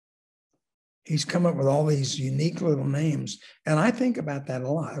 He's come up with all these unique little names. And I think about that a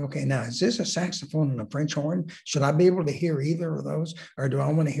lot. Okay, now, is this a saxophone and a French horn? Should I be able to hear either of those? Or do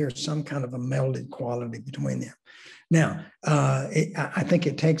I want to hear some kind of a melded quality between them? Now, I think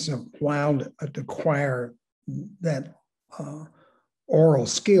it takes a while to acquire that oral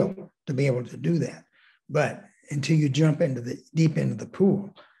skill to be able to do that. But until you jump into deep into the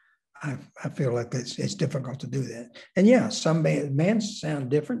pool, I feel like it's difficult to do that. And yeah, some bands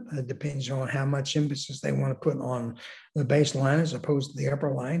sound different. It depends on how much emphasis they want to put on the bass line as opposed to the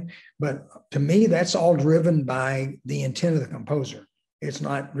upper line. But to me, that's all driven by the intent of the composer. It's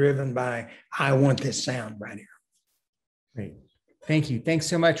not driven by, I want this sound right here. Great. Thank you. Thanks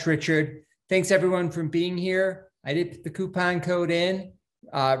so much, Richard. Thanks everyone for being here. I did put the coupon code in.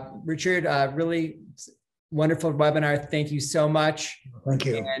 Richard, really wonderful webinar. Thank you so much. Thank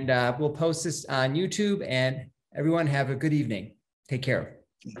you. And we'll post this on YouTube, and everyone have a good evening. Take care.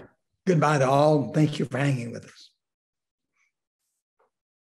 Goodbye to all. Thank you for hanging with us.